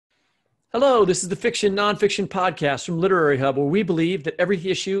Hello, this is the Fiction Nonfiction Podcast from Literary Hub, where we believe that every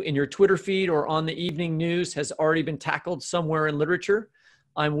issue in your Twitter feed or on the evening news has already been tackled somewhere in literature.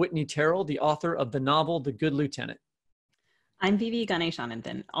 I'm Whitney Terrell, the author of the novel The Good Lieutenant. I'm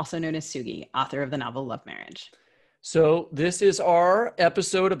Ganeshananthan, also known as Sugi, author of the novel Love Marriage. So this is our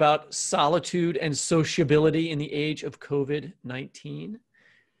episode about solitude and sociability in the age of COVID-19.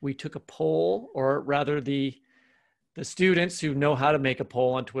 We took a poll, or rather the students who know how to make a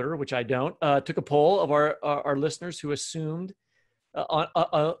poll on Twitter, which I don't, took a poll of our listeners who assumed,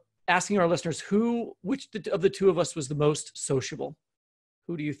 asking our listeners which of the two of us was the most sociable.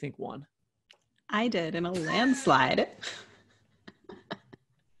 Who do you think won? I did, in a landslide.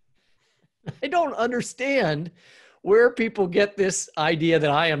 I don't understand where people get this idea that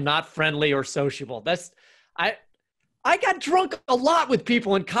I am not friendly or sociable. I got drunk a lot with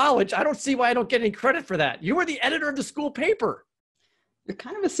people in college. I don't see why I don't get any credit for that. You were the editor of the school paper. You're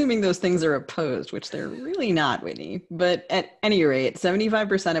kind of assuming those things are opposed, which they're really not, Whitney. But at any rate,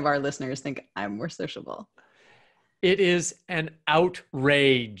 75% of our listeners think I'm more sociable. It is an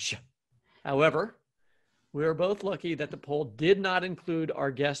outrage. However, we are both lucky that the poll did not include our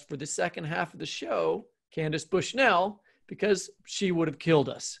guest for the second half of the show, Candace Bushnell, because she would have killed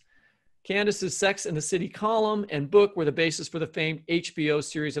us. Candace's Sex and the City column and book were the basis for the famed HBO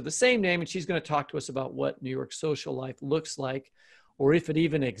series of the same name, and she's going to talk to us about what New York social life looks like, or if it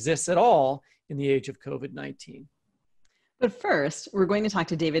even exists at all in the age of COVID-19. But first, we're going to talk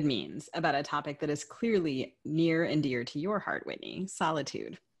to David Means about a topic that is clearly near and dear to your heart, Whitney: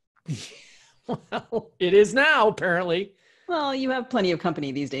 solitude. Well, it is now, apparently. Well, you have plenty of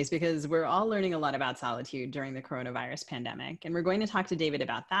company these days because we're all learning a lot about solitude during the coronavirus pandemic. And we're going to talk to David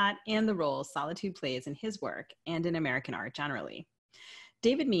about that and the role solitude plays in his work and in American art generally.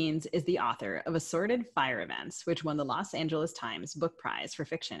 David Means is the author of Assorted Fire Events, which won the Los Angeles Times Book Prize for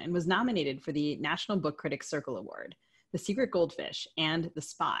Fiction and was nominated for the National Book Critics Circle Award, The Secret Goldfish, and The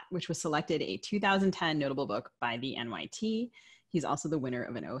Spot, which was selected a 2010 notable book by the NYT. He's also the winner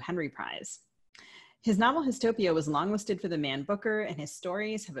of an O. Henry Prize. His novel Hystopia was longlisted for the Man Booker, and his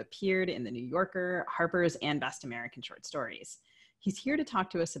stories have appeared in The New Yorker, Harper's, and Best American Short Stories. He's here to talk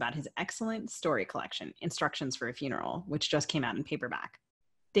to us about his excellent story collection, Instructions for a Funeral, which just came out in paperback.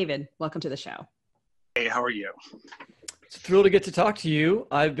 David, welcome to the show. Hey, how are you? It's a thrill to get to talk to you.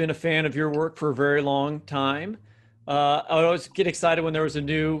 I've been a fan of your work for a very long time. I always get excited when there was a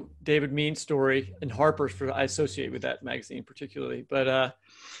new David Means story in Harper's. I associate with that magazine particularly. But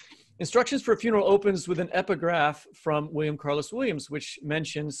Instructions for a Funeral opens with an epigraph from William Carlos Williams, which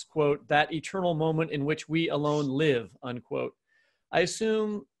mentions, quote, "that eternal moment in which we alone live," unquote. I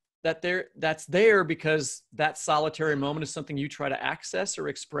assume that that's there because that solitary moment is something you try to access or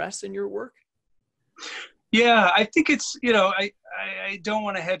express in your work? Yeah, I think it's, I don't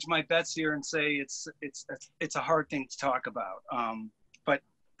want to hedge my bets here and say it's a hard thing to talk about.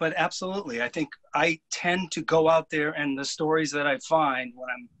 But absolutely, I think I tend to go out there, and the stories that I find when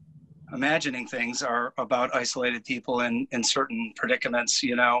I'm imagining things are about isolated people in certain predicaments,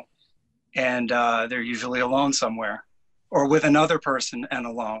 and they're usually alone somewhere, or with another person and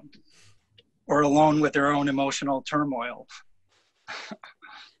alone, or alone with their own emotional turmoil.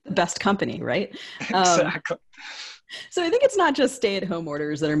 The best company, right? Exactly. So I think it's not just stay-at-home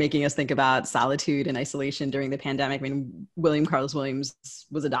orders that are making us think about solitude and isolation during the pandemic. I mean, William Carlos Williams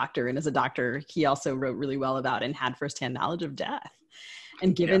was a doctor, and as a doctor, he also wrote really well about and had firsthand knowledge of death.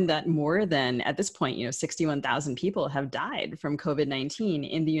 And given that more than, at this point, 61,000 people have died from COVID-19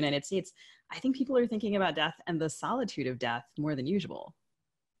 in the United States, I think people are thinking about death and the solitude of death more than usual.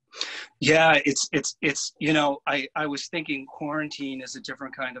 Yeah, it's I was thinking quarantine is a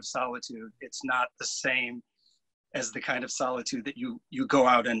different kind of solitude. It's not the same as the kind of solitude that you go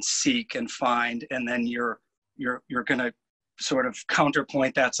out and seek and find, and then you're going to sort of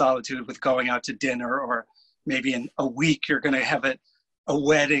counterpoint that solitude with going out to dinner, or maybe in a week you're going to have a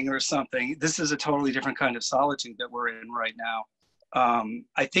wedding or something. This is a totally different kind of solitude that we're in right now.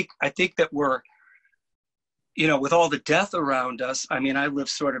 I think that we're, with all the death around us. I mean, I live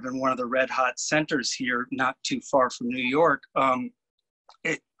sort of in one of the red hot centers here, not too far from New York.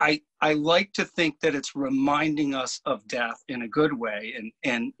 I like to think that it's reminding us of death in a good way,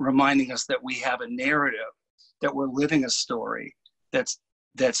 and reminding us that we have a narrative, that we're living a story that's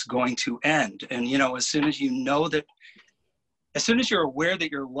going to end. And, as soon as as soon as you're aware that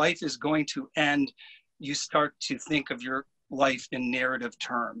your life is going to end, you start to think of your life in narrative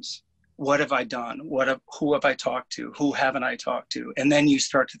terms. What have I done? Who have I talked to? Who haven't I talked to? And then you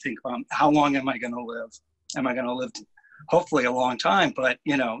start to think, how long am I going to live? Am I going to live hopefully a long time? But,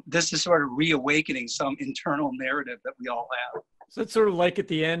 this is sort of reawakening some internal narrative that we all have. So it's sort of like at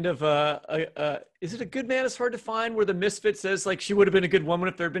the end of is it A Good Man Is Hard to Find, where the misfit says like she would have been a good woman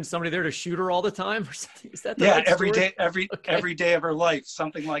if there had been somebody there to shoot her all the time or something? Is that the Yeah, right every story? day, every day of her life,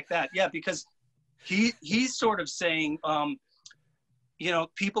 something like that. Yeah, because he's sort of saying,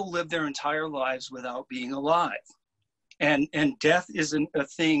 people live their entire lives without being alive, and death isn't a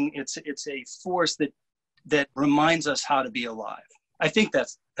thing. It's a force that reminds us how to be alive. I think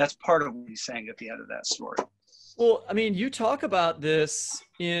that's part of what he's saying at the end of that story. Well, I mean, you talk about this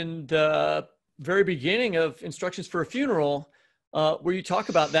in the very beginning of Instructions for a Funeral, where you talk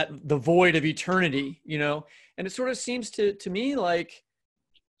about the void of eternity, and it sort of seems to me like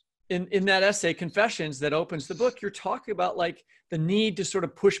in that essay, Confessions, that opens the book, you're talking about like the need to sort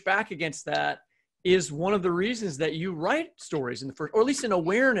of push back against that is one of the reasons that you write stories in the first, or at least an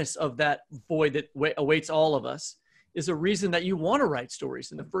awareness of that void that awaits all of us is a reason that you want to write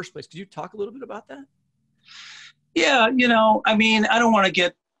stories in the first place. Could you talk a little bit about that? Yeah, I mean, I don't want to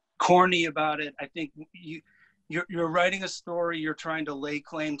get corny about it. I think you're writing a story, you're trying to lay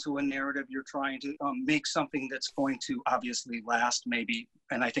claim to a narrative, you're trying to make something that's going to obviously last maybe,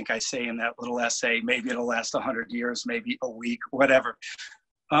 and I think I say in that little essay, maybe it'll last 100 years, maybe a week, whatever.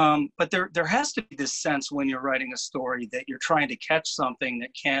 But there has to be this sense when you're writing a story that you're trying to catch something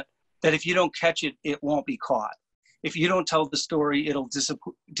that if you don't catch it, it won't be caught. If you don't tell the story, it'll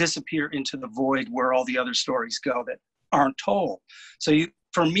disappear into the void where all the other stories go that aren't told. So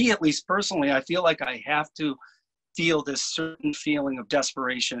for me, at least personally, I feel like I have to feel this certain feeling of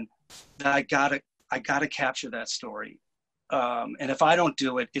desperation that I gotta capture that story. And if I don't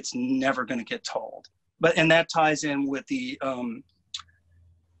do it, it's never going to get told. And that ties in with the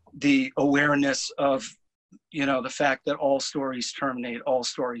awareness of, the fact that all stories terminate, all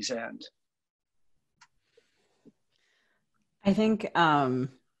stories end. I think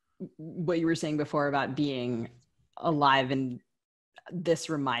what you were saying before about being alive and this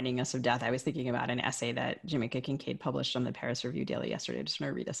reminding us of death, I was thinking about an essay that Jamaica Kincaid published on the Paris Review Daily yesterday. I just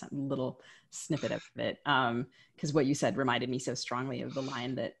want to read a little snippet of it because what you said reminded me so strongly of the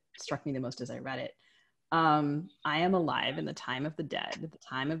line that struck me the most as I read it. I am alive in the time of the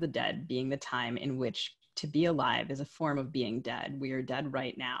dead being the time in which to be alive is a form of being dead. We are dead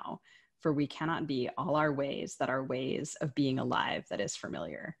right now, for we cannot be all our ways that are ways of being alive that is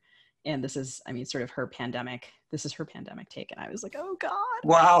familiar. And this is, sort of her pandemic take. And I was like, oh God.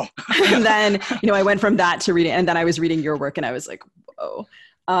 Wow. And then, I went from that to reading, and then I was reading your work and I was like, whoa.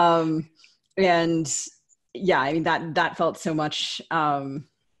 And yeah, that felt so much,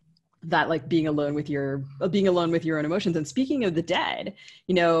 that like being alone with your own emotions. And speaking of the dead,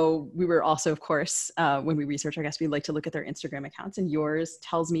 we were also, of course, when we research our guests, we like to look at their Instagram accounts, and yours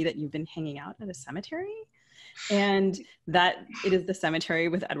tells me that you've been hanging out at a cemetery, and that it is the cemetery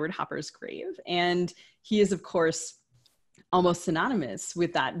with Edward Hopper's grave. And he is, of course, almost synonymous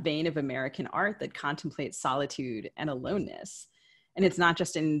with that vein of American art that contemplates solitude and aloneness. And it's not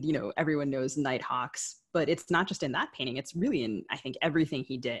just in, everyone knows Nighthawks, but it's not just in that painting. It's really in, I think, everything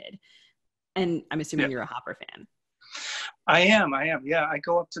he did. And I'm assuming you're a Hopper fan. I am. Yeah, I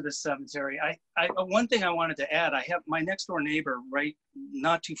go up to the cemetery. One thing I wanted to add, I have my next door neighbor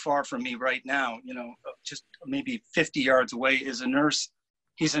not too far from me right now, just maybe 50 yards away, is a nurse.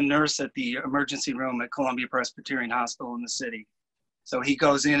 He's a nurse at the emergency room at Columbia Presbyterian Hospital in the city. So he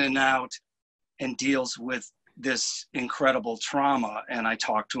goes in and out and deals with this incredible trauma, and I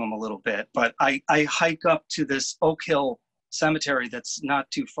talk to him a little bit. But I hike up to this Oak Hill cemetery that's not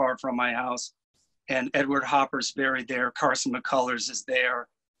too far from my house, and Edward Hopper's buried there. Carson McCullers is there.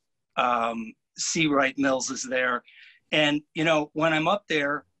 C. Wright Mills is there. And, when I'm up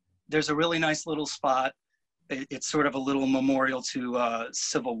there, there's a really nice little spot. It's sort of a little memorial to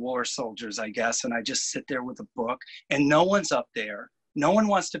Civil War soldiers, I guess. And I just sit there with a book, and no one's up there. No one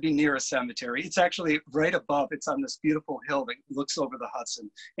wants to be near a cemetery. It's actually right above. It's on this beautiful hill that looks over the Hudson,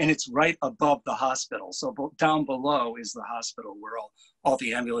 and it's right above the hospital. So down below is the hospital where all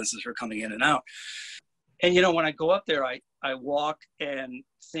the ambulances are coming in and out. And, when I go up there, I walk and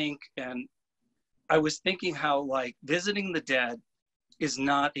think, and I was thinking how, like, visiting the dead is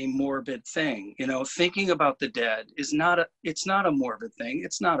not a morbid thing. Thinking about the dead it's not a morbid thing.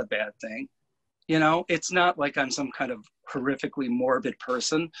 It's not a bad thing. It's not like I'm some kind of horrifically morbid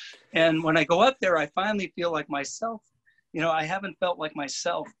person. And when I go up there, I finally feel like myself. I haven't felt like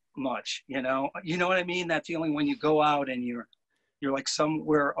myself much, you know what I mean? That feeling when you go out and you're like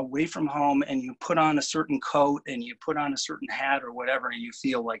somewhere away from home, and you put on a certain coat and you put on a certain hat or whatever, and you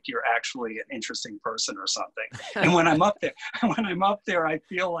feel like you're actually an interesting person or something. And when I'm up there, I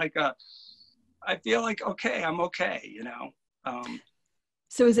feel like, okay, I'm okay,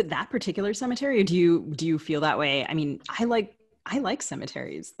 So is it that particular cemetery, or do you feel that way? I I like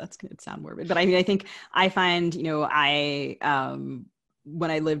cemeteries. That's going to sound morbid, but I mean, I think I find,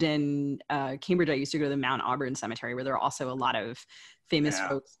 when I lived in Cambridge, I used to go to the Mount Auburn Cemetery, where there are also a lot of famous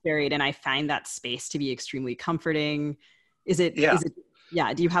folks buried. And I find that space to be extremely comforting. Is it,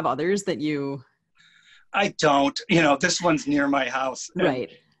 yeah. Do you have others that you? I don't, this one's near my house.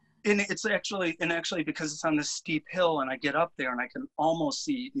 Right. And it's actually because it's on this steep hill and I get up there and I can almost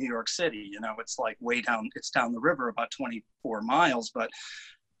see New York City, it's like way down, it's down the river about 24 miles, but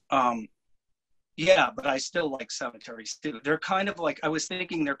but I still like cemeteries too. They're kind of like, I was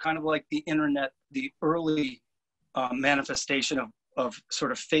thinking they're kind of like the internet, the early manifestation of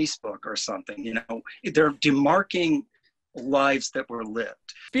sort of Facebook or something, they're demarking lives that were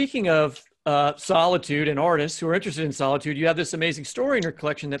lived. Speaking of solitude and artists who are interested in solitude, you have this amazing story in your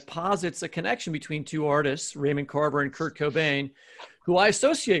collection that posits a connection between two artists, Raymond Carver and Kurt Cobain, who I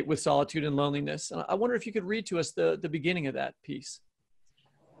associate with solitude and loneliness. And I wonder if you could read to us the beginning of that piece.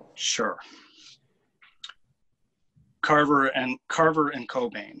 Sure. Carver and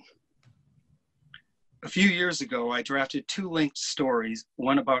Cobain. A few years ago, I drafted two linked stories,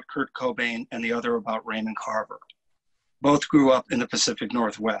 one about Kurt Cobain and the other about Raymond Carver. Both grew up in the Pacific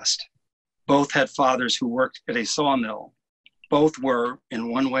Northwest. Both had fathers who worked at a sawmill. Both were,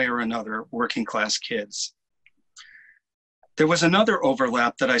 in one way or another, working class kids. There was another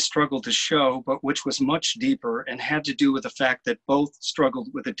overlap that I struggled to show, but which was much deeper and had to do with the fact that both struggled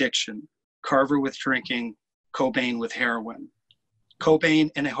with addiction, Carver with drinking, Cobain with heroin. Cobain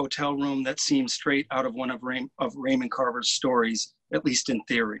in a hotel room that seemed straight out of one of Raymond Carver's stories, at least in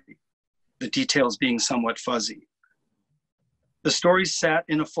theory, the details being somewhat fuzzy. The stories sat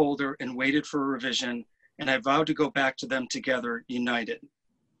in a folder and waited for a revision, and I vowed to go back to them together, united.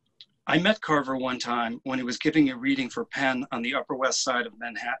 I met Carver one time when he was giving a reading for Penn on the Upper West Side of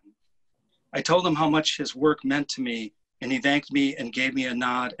Manhattan. I told him how much his work meant to me, and he thanked me and gave me a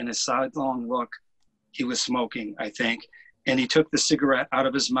nod and a sidelong look. He was smoking, I think, and he took the cigarette out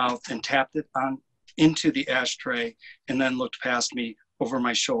of his mouth and tapped it into the ashtray and then looked past me over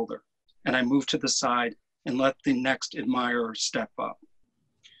my shoulder. And I moved to the side and let the next admirer step up.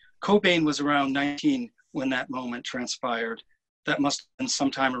 Cobain was around 19 when that moment transpired. That must have been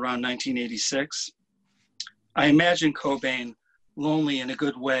sometime around 1986. I imagine Cobain, lonely in a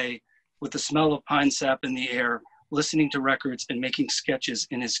good way, with the smell of pine sap in the air, listening to records and making sketches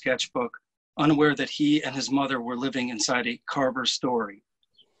in his sketchbook, unaware that he and his mother were living inside a Carver story.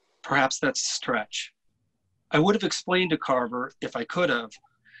 Perhaps that's a stretch. I would have explained to Carver, if I could have,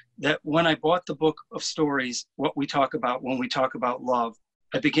 that when I bought the book of stories, What We Talk About When We Talk About Love,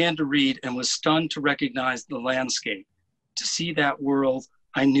 I began to read and was stunned to recognize the landscape, to see that world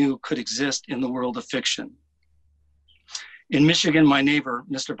I knew could exist in the world of fiction. In Michigan, my neighbor,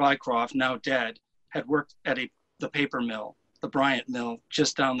 Mr. Bycroft, now dead, had worked at the paper mill, the Bryant Mill,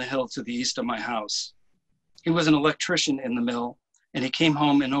 just down the hill to the east of my house. He was an electrician in the mill, and he came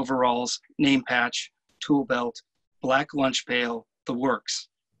home in overalls, name patch, tool belt, black lunch pail, the works,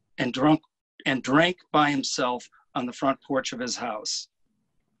 and drank by himself on the front porch of his house.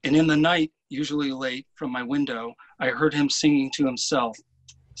 And in the night, usually late, from my window, I heard him singing to himself,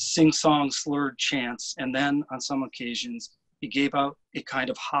 sing-song slurred chants, and then, on some occasions, he gave out a kind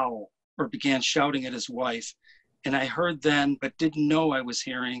of howl or began shouting at his wife. And I heard then, but didn't know I was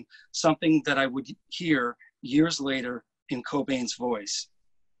hearing, something that I would hear years later in Cobain's voice.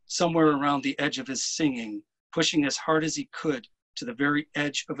 Somewhere around the edge of his singing, pushing as hard as he could to the very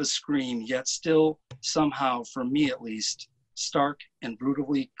edge of a scream, yet still somehow, for me at least, stark and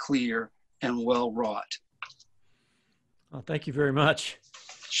brutally clear and well wrought. Well, thank you very much.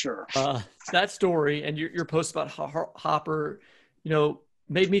 Sure. That story and your post about Hopper,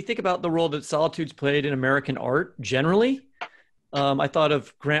 made me think about the role that solitude's played in American art generally. I thought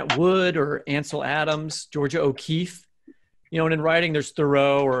of Grant Wood or Ansel Adams, Georgia O'Keeffe, and in writing there's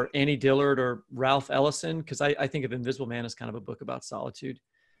Thoreau or Annie Dillard or Ralph Ellison, because I think of Invisible Man as kind of a book about solitude.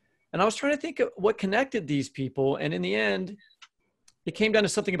 And I was trying to think of what connected these people. And in the end, it came down to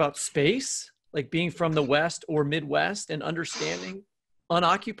something about space, like being from the West or Midwest and understanding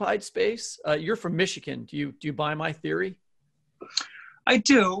unoccupied space. You're from Michigan. Do you buy my theory? I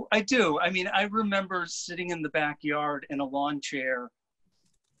do. I mean, I remember sitting in the backyard in a lawn chair,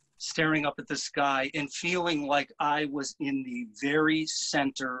 staring up at the sky and feeling like I was in the very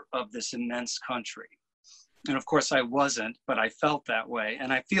center of this immense country. And of course I wasn't, but I felt that way.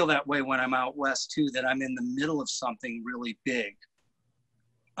 And I feel that way when I'm out West too, that I'm in the middle of something really big.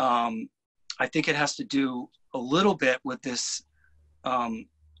 I think it has to do a little bit with this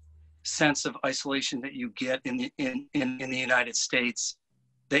sense of isolation that you get in the United States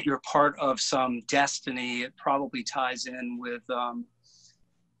that you're part of some destiny. It probably ties in with,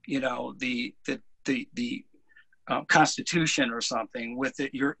 you know, the Constitution or something. With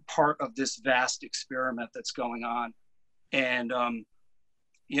it, you're part of this vast experiment that's going on. And,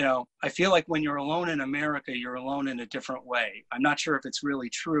 you know, I feel like when you're alone in America, you're alone in a different way. I'm not sure if it's really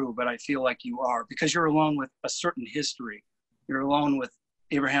true, but I feel like you are, because you're alone with a certain history. You're alone with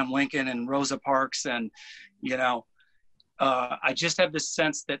Abraham Lincoln and Rosa Parks. And, you know, I just have this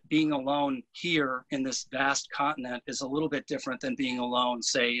sense that being alone here in this vast continent is a little bit different than being alone,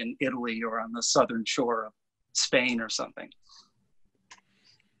 say, in Italy or on the southern shore of Spain or something.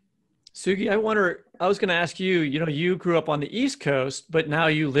 Sugi, I was going to ask you, you know, you grew up on the East Coast, but now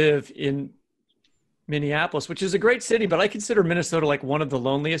you live in Minneapolis, which is a great city, but I consider Minnesota like one of the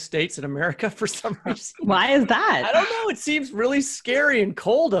loneliest states in America for some reason. Why is that? I don't know. It seems really scary and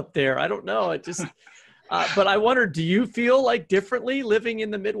cold up there. I don't know. It just, but I wonder, do you feel like differently living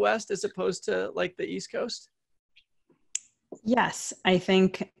in the Midwest as opposed to like the East Coast? Yes, I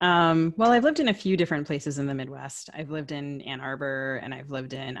think, well, I've lived in a few different places in the Midwest. I've lived in Ann Arbor and I've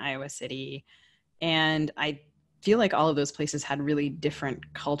lived in Iowa City. And I feel like all of those places had really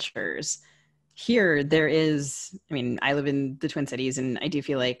different cultures. Here, there is, I mean, I live in the Twin Cities, and I do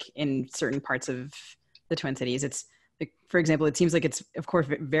feel like in certain parts of the Twin Cities, it's, like, for example, it seems like it's, of course,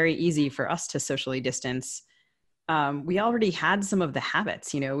 very easy for us to socially distance. We already had some of the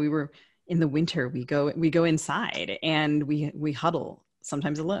habits, you know, we were, in the winter, we go inside and we huddle,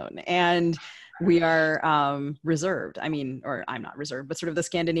 sometimes alone, and we are reserved. I mean, or I'm not reserved, but sort of the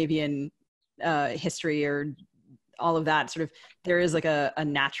Scandinavian history or all of that sort of, there is like a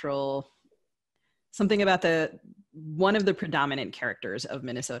natural, something about one of the predominant characters of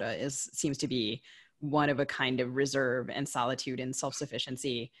Minnesota seems to be one of a kind of reserve and solitude and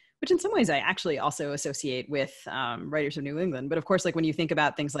self-sufficiency, which in some ways I actually also associate with writers of New England. But of course, like when you think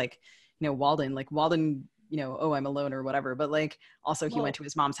about things like, you know, Walden, you know, oh, I'm alone or whatever, but like also he went to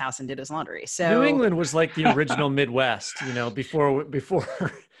his mom's house and did his laundry. So New England was like the original Midwest, you know, before,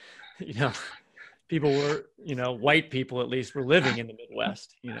 you know, people were, you know, white people at least were living in the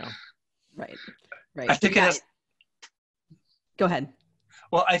Midwest, you know. Right. I think it has. Go ahead.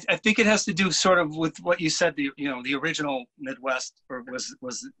 Well, I think it has to do sort of with what you said. The original Midwest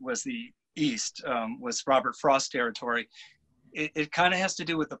was the East, was Robert Frost territory. It kind of has to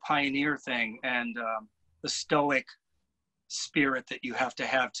do with the pioneer thing and the stoic spirit that you have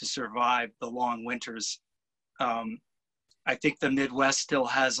to survive the long winters. I think the Midwest still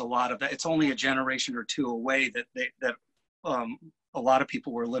has a lot of that. It's only a generation or two away that a lot of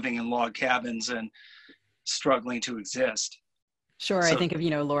people were living in log cabins and struggling to exist. Sure. So, I think of,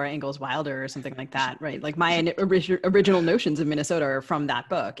 you know, Laura Ingalls Wilder or something like that, right? Like my original notions of Minnesota are from that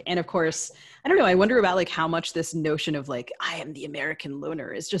book. And of course, I don't know, I wonder about like how much this notion of like, I am the American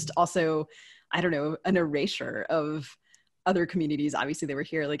loner is just also, I don't know, an erasure of other communities. Obviously they were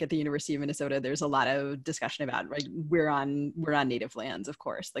here, like at the University of Minnesota, there's a lot of discussion about, right, we're on native lands, of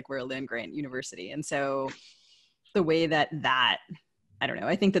course, like we're a land grant university. And so the way that I don't know,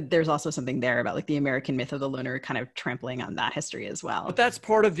 I think that there's also something there about like the American myth of the loner kind of trampling on that history as well. But that's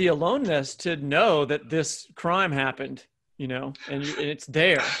part of the aloneness, to know that this crime happened, you know, and it's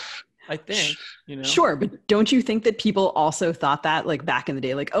there, I think, you know. Sure, but don't you think that people also thought that like back in the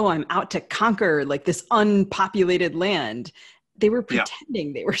day, like, oh, I'm out to conquer like this unpopulated land. They were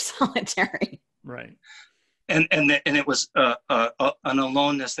pretending they were solitary. Right. And it was an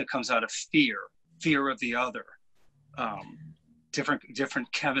aloneness that comes out of fear of the other.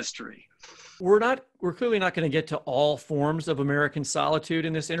 Different chemistry. We're clearly not going to get to all forms of American solitude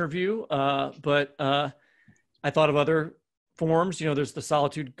in this interview, but I thought of other forms. You know, there's the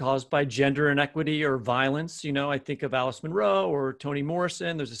solitude caused by gender inequity or violence. You know, I think of Alice Munro or Toni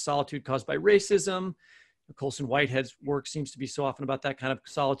Morrison. There's a solitude caused by racism. Colson Whitehead's work seems to be so often about that kind of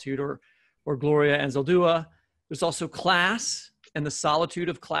solitude, or Gloria Anzaldúa. There's also class and the solitude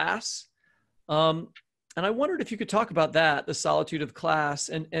of class. And I wondered if you could talk about that, the solitude of class,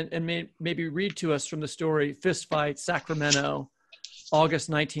 and maybe read to us from the story Fist Fight, Sacramento, August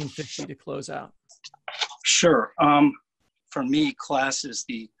 1950, to close out. Sure. For me, class is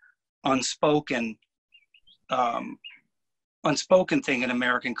the unspoken thing in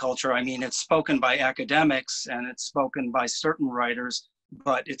American culture. I mean, it's spoken by academics and it's spoken by certain writers,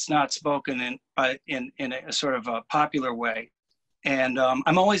 but it's not spoken in a sort of a popular way. And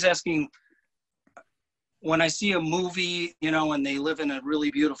I'm always asking, when I see a movie, you know, and they live in a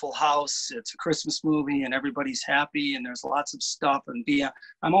really beautiful house, it's a Christmas movie and everybody's happy and there's lots of stuff and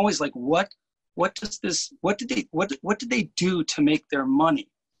I'm always like, what did they do to make their money?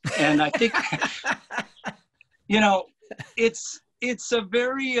 And I think, you know, it's it's a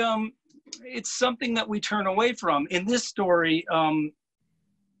very, it's something that we turn away from. In this story,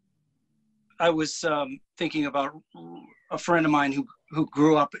 I was thinking about a friend of mine who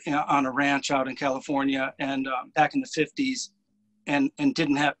grew up on a ranch out in California and back in the 50s, and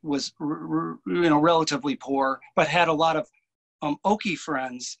was relatively poor, but had a lot of Okie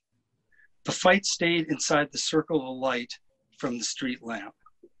friends. The fight stayed inside the circle of light from the street lamp.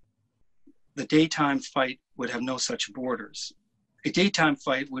 The daytime fight would have no such borders. A daytime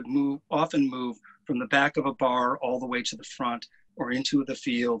fight would often move from the back of a bar all the way to the front or into the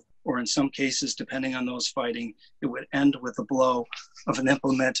field, or in some cases, depending on those fighting, it would end with a blow of an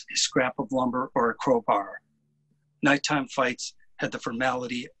implement, a scrap of lumber, or a crowbar. Nighttime fights had the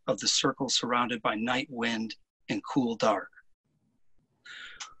formality of the circle surrounded by night wind and cool dark.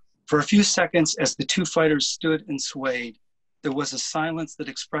 For a few seconds, as the two fighters stood and swayed, there was a silence that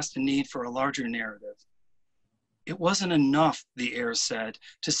expressed a need for a larger narrative. It wasn't enough, the air said,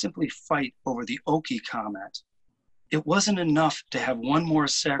 to simply fight over the Okie comment. It wasn't enough to have one more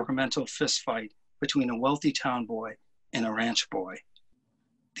sacramental fistfight between a wealthy town boy and a ranch boy.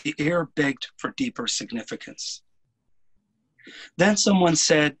 The air begged for deeper significance. Then someone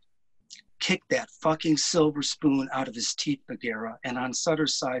said, "Kick that fucking silver spoon out of his teeth, Bagheera." And on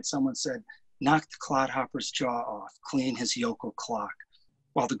Sutter's side, someone said, "Knock the clodhopper's jaw off, clean his yokel clock."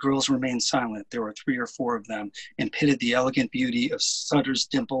 While the girls remained silent, there were 3 or 4 of them, and pitted the elegant beauty of Sutter's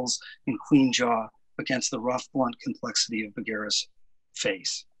dimples and clean jaw against the rough, blunt complexity of Bagheera's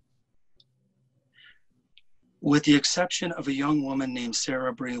face. With the exception of a young woman named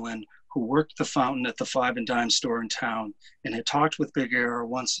Sarah Breland, who worked the fountain at the 5 and dime store in town and had talked with Bagheera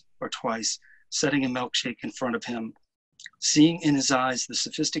once or twice, setting a milkshake in front of him, seeing in his eyes the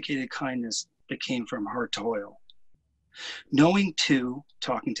sophisticated kindness that came from her toil. Knowing too,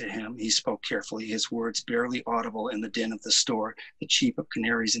 talking to him, he spoke carefully, his words barely audible in the din of the store, the cheep of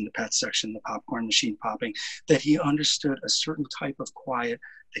canaries in the pet section, the popcorn machine popping, that he understood a certain type of quiet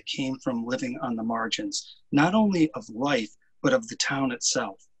that came from living on the margins, not only of life, but of the town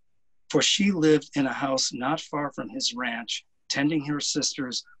itself. For she lived in a house not far from his ranch, tending her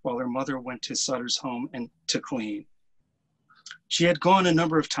sisters while her mother went to Sutter's home and to clean. She had gone a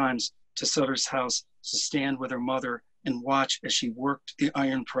number of times to Sutter's house to stand with her mother and watch as she worked the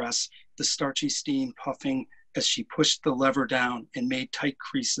iron press, the starchy steam puffing as she pushed the lever down and made tight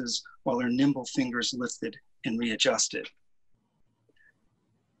creases while her nimble fingers lifted and readjusted.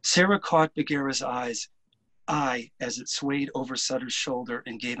 Sarah caught Bagheera's eye as it swayed over Sutter's shoulder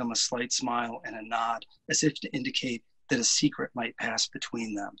and gave him a slight smile and a nod, as if to indicate that a secret might pass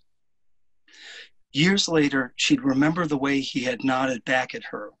between them. Years later, she'd remember the way he had nodded back at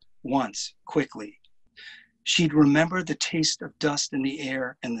her, once, quickly. She'd remember the taste of dust in the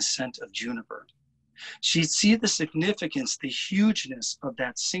air and the scent of juniper. She'd see the significance, the hugeness of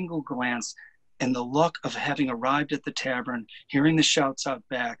that single glance, and the luck of having arrived at the tavern, hearing the shouts out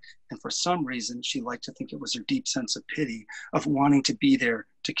back, and for some reason, she liked to think it was her deep sense of pity, of wanting to be there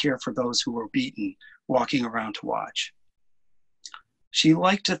to care for those who were beaten, walking around to watch. She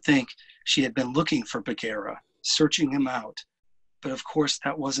liked to think she had been looking for Bagheera, searching him out, but of course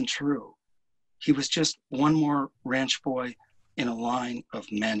that wasn't true. He was just one more ranch boy in a line of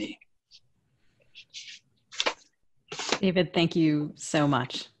many. David, thank you so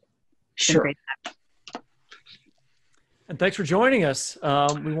much. Sure. Great. And thanks for joining us.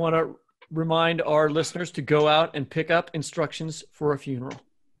 We want to remind our listeners to go out and pick up instructions for a funeral.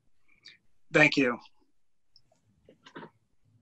 Thank you.